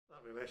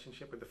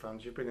relationship with the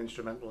fans? You've been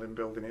instrumental in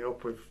building it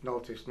up. We've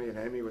noticed, me and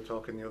Amy were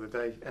talking the other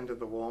day, end of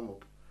the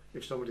warm-up,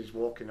 if somebody's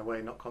walking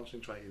away, not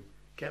concentrating,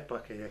 get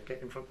back here,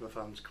 get in front of the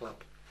fans,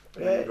 clap,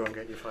 and then you go and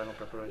get your final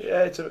preparation.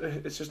 Yeah,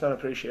 it's just an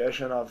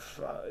appreciation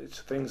of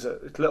it's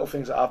little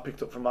things that I've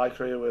picked up from my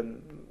career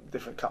when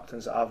different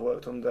captains that I've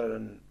worked under,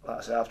 and like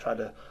I say, I've tried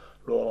to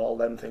roll all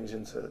them things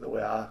into the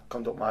way I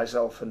conduct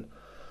myself, and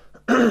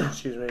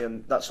excuse me,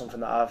 and that's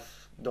something that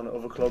I've done at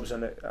other clubs,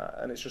 and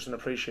it's just an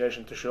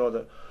appreciation to show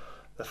that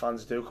the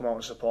fans do come out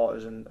and support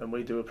us, and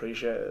we do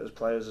appreciate it as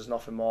players. There's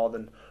nothing more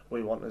than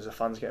we want as the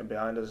fans getting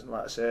behind us, and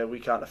like I say, we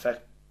can't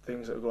affect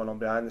things that are going on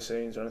behind the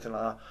scenes or anything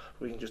like that.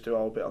 We can just do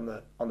our bit on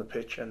the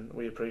pitch, and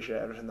we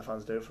appreciate everything the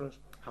fans do for us.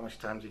 How much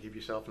time do you give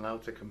yourself now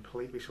to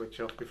completely switch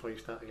off before you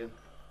start again?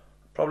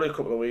 Probably a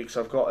couple of weeks.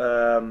 I'm going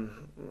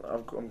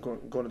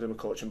to do my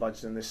coaching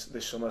badges in this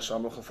summer, so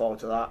I'm looking forward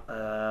to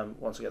that.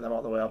 Once I get them out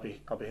of the way, I'll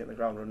be hitting the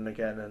ground running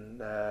again,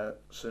 and as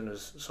soon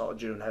as sort of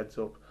June heads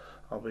up,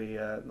 I'll be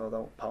no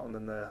doubt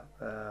pounding the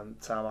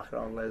tarmac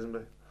around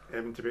Lazenby.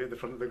 Aiming to be at the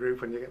front of the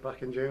group when you get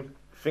back in June?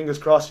 Fingers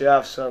crossed,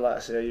 yeah. So like I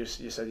say, you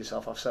said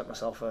yourself, I've set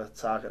myself a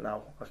target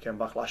now. I came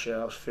back last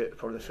year, I was fit,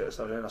 probably the fittest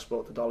I've been. I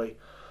spoke to Dolly,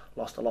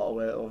 lost a lot of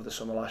weight over the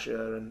summer last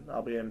year, and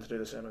I'll be aiming to do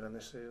the same again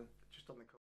this season.